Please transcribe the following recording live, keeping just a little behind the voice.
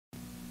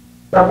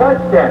Now,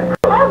 what's Dan?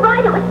 All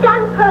right, it was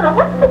Dan Perla.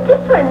 What's the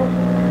difference?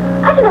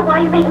 I don't know why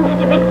you're making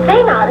such a big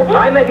thing out of it.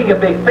 I'm making a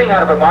big thing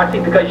out of it, Marcy,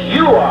 because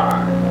you are.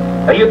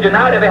 Now, you've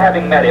denied ever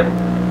having met him.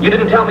 You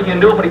didn't tell me you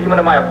knew him when he came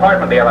into my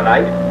apartment the other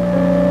night.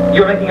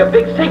 You're making a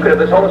big secret of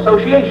this whole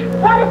association.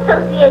 What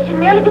association?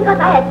 Merely because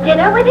I had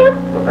dinner with him?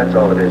 Well, that's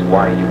all it is.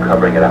 Why are you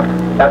covering it up?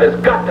 Now, there's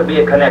got to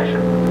be a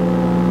connection.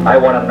 I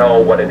want to know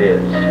what it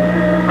is.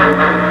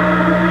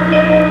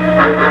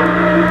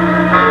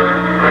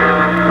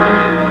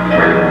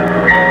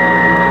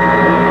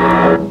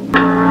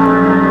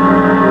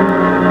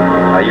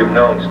 Now, you've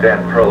known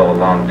Stan Perlo a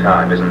long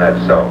time, isn't that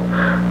so?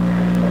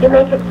 You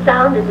make it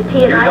sound as if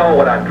he and You know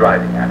what I'm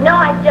driving at. No,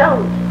 I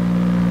don't.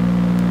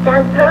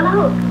 Stan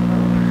Perlo?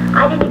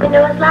 I didn't even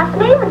know his last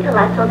name until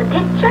I saw the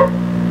picture.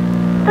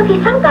 Look,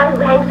 he's some guy who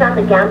hangs around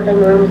the gambling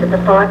rooms at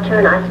the Fortune,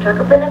 and I struck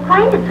up an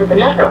acquaintance with him.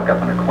 You struck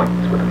up an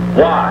acquaintance with him?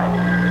 Why?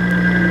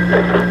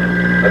 Let it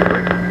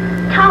ring.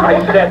 Tom, I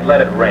said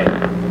let it ring.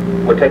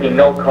 We're taking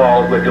no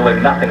calls. We're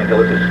doing nothing until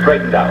this is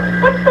straightened out.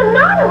 What's the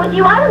matter with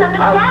you? I don't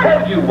understand. I'll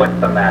tell you what's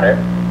the matter.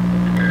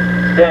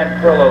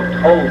 Stan Perlo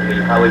told me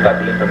how he got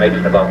the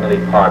information about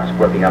Millie Parks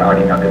working on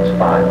Artie Duncan's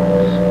files.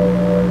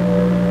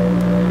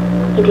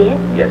 He did?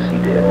 Yes, he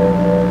did.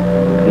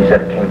 He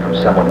said it came from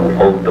someone who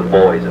owed the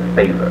boys a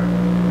favor.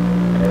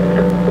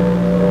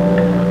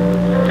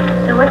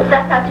 So what's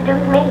that got to do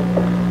with me?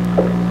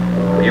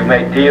 You've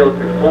made deals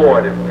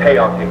before to pay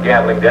off your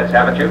gambling debts,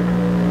 haven't you?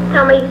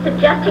 Tom, are you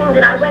suggesting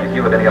that I went... If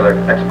you have any other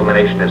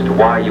explanation as to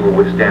why you were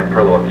with Stan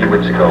Perlo a few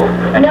weeks ago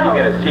and No. keeping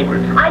it a secret.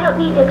 I don't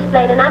need to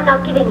explain, and I'm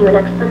not giving you an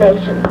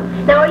explanation.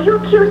 Now, are you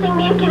accusing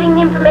me of giving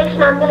the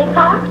information on Millie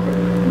Parks?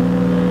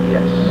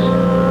 Yes.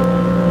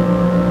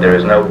 There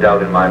is no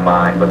doubt in my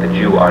mind but that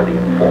you are the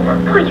informer.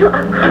 Boy, you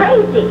are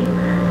crazy.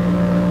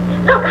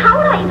 Look, how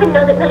would I even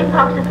know that Millie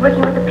Parks is working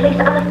with the police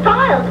on the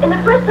files? In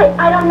the first place,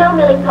 I don't know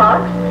Millie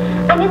Parks.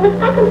 And in the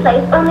second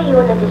place, only you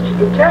and the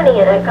district attorney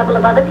and a couple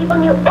of other people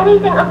knew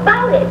anything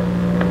about it.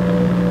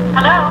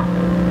 Hello?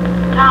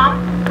 Tom,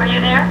 are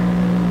you there?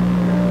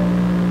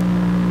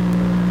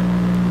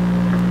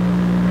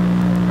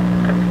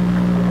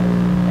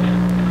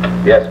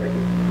 Yes, Vicky.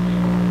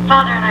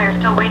 Father and I are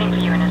still waiting for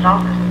you in his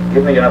office.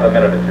 Give me another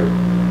minute or two.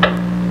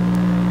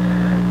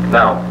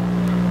 Now.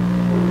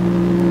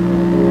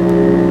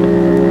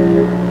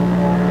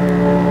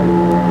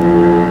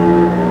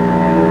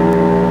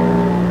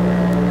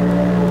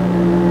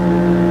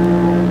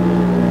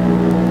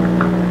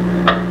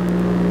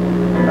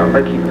 If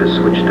I keep this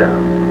switch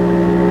down,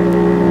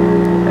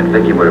 and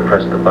Vicky were to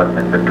press the button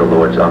in Victor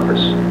Lord's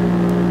office,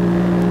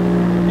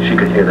 she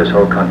could hear this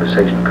whole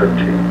conversation, couldn't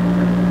she?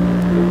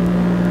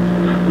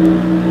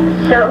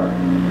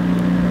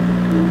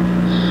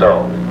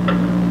 So,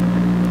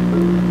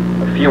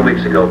 a few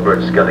weeks ago,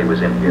 Bert Skelly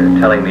was in here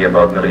telling me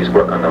about Millie's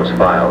work on those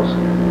files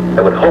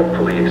that would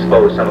hopefully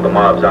expose some of the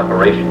mob's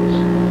operations.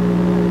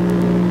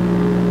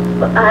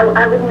 Well,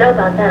 I wouldn't know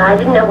about that. I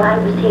didn't know why I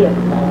was here.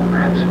 Oh,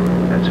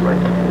 that's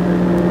right.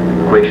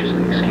 You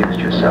graciously excused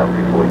yourself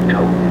before you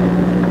told me.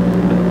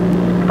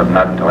 But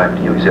not until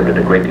after you exhibited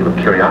a great deal of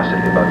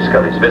curiosity about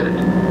Skelly's visit.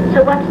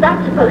 So what's that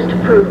supposed to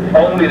prove?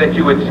 Only that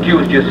you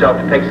excused yourself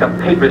to take some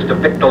papers to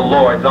Victor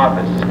Lord's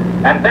office.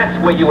 And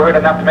that's where you heard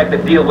enough to make the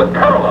deal with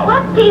Perlo.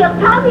 What deal?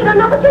 Tom, you don't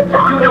know what you're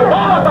talking about. You know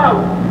all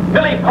about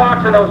Millie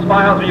Parks and those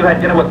files when you had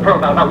dinner with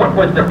Perlo. Now, what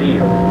was the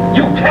deal?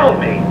 You tell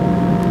me.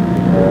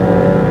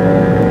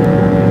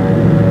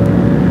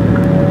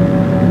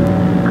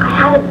 I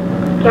had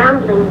a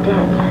gambling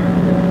debt.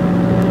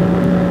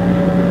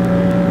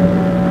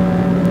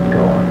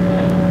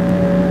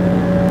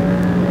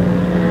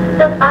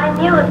 Look, I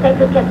knew if they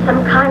could get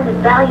some kind of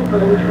valuable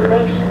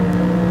information,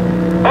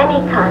 any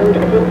kind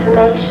of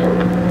information,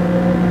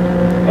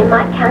 they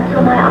might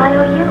cancel my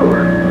IOU.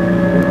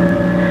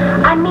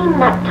 I mean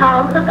that,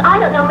 Tom. Look, I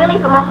don't know really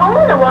from a hole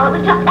in the wall. It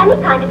was just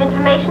any kind of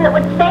information that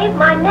would save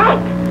my neck.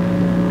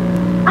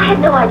 I had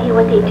no idea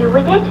what they'd do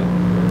with it.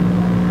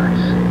 I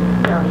see.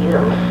 No, you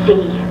don't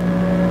see.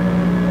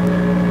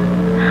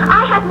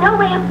 I had no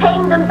way of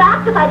paying them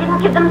back if I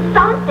didn't give them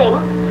something.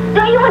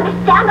 Don't you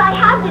understand? I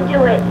had to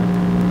do it.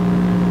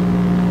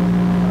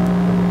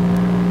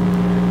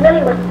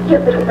 Millie was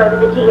stupid to go to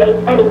the GA's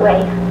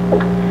anyway.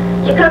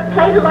 She could have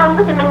played along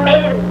with him and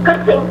made it a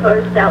good thing for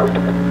herself.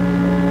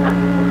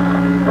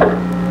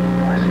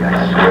 Marcy,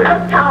 I swear.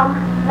 Look, Tom,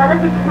 none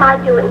of this is my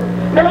doing.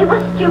 Millie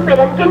was stupid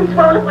and Vince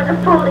Rolick was a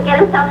fool to get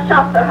himself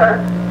shot for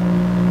her.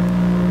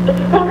 If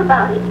you think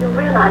about it, you'll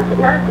realize that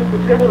none of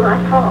this is really my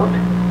fault.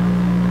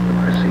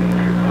 Marcy.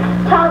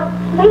 Tom,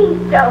 please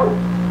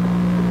don't.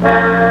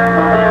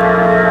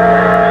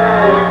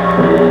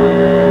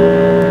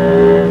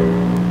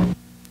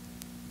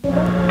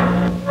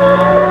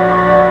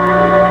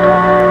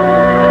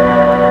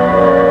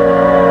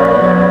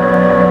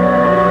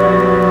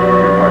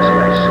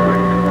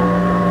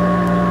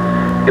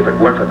 If it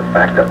weren't for the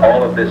fact that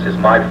all of this is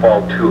my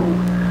fault, too.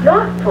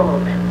 Your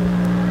fault?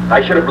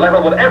 I should have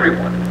leveled with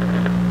everyone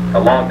a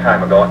long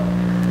time ago.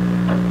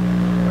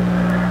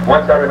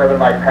 Once I remembered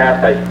my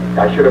past,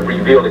 I should have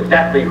revealed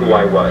exactly who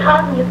I was.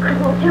 Tom, you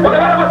couldn't do Well, no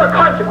it. matter what the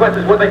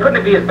consequences were, they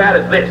couldn't be as bad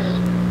as this.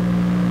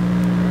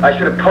 I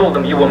should have told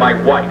them you were my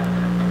wife.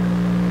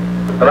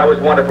 That I was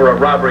wanted for a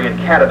robbery in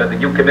Canada that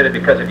you committed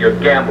because of your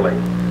gambling.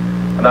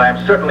 And that I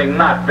am certainly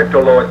not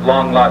Victor Lord's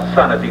long-lost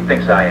son as he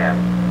thinks I am.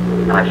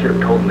 And I should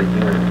have told him that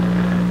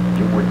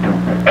you would do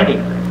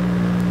anything,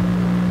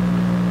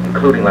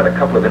 including let a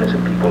couple of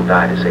innocent people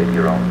die to save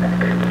your own neck.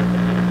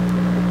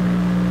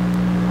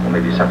 Or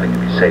maybe something to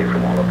be saved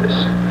from all of this.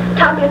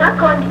 Tom, you're not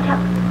going to tell...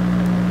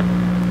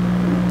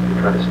 You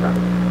try to stop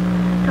it.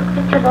 Look,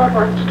 Victor Lord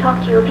wants to talk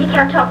to you. If he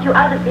can't talk you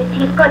out of this,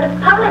 he's going to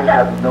publish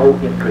I have no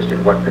interest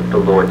in what Victor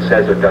Lord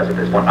says or does at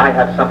this point. I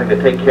have something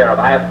to take care of.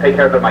 I have to take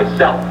care of it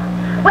myself.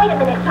 Wait a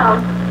minute,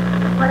 Tom.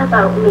 What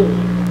about me?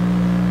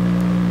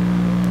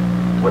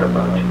 What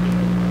about you?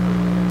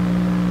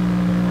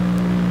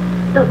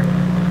 Look,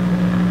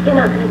 you're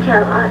not going to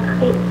tell us.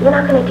 You're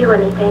not going to do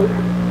anything.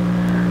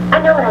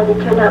 I know what I did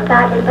turned out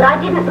badly, but I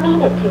didn't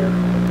mean it to.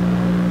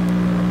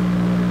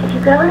 If you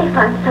could only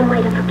find some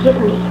way to forgive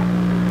me.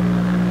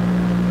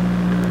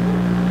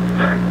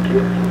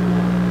 Forgive you?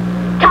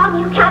 Tom,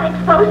 you can't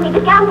expose me. The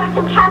gamblers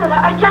in Canada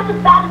are just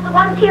as bad as the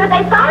ones here.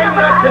 They found I'm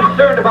not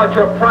concerned about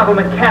your problem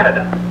in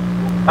Canada.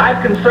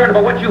 I'm concerned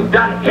about what you've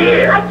done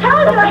here. I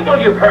told you. The people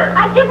you've hurt.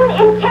 I didn't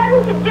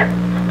intend to do...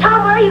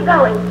 Tom, where are you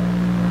going?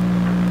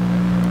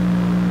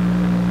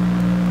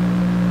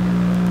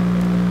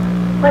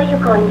 What are you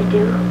going to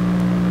do?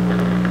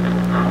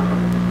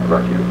 How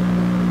about you?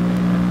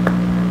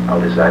 I'll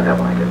decide that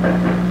when I get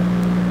back.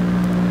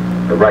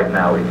 But right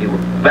now, if you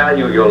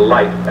value your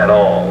life at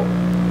all,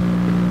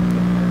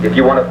 if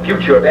you want a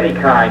future of any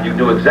kind, you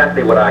do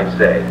exactly what I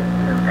say.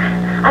 Look,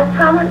 I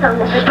promise I'll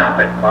never... Stop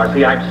it,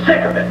 Marcy. I'm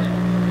sick of it.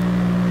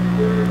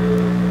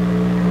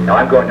 Now,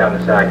 I'm going down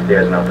the side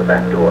stairs and out the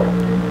back door.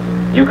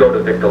 You go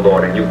to Victor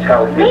Lord and you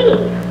tell him... Me?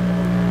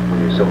 Well,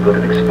 you're so good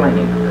at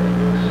explaining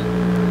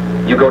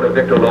things. You go to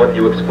Victor Lord and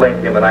you explain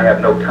to him that I have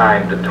no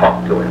time to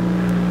talk to him.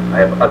 I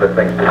have other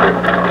things to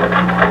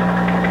do.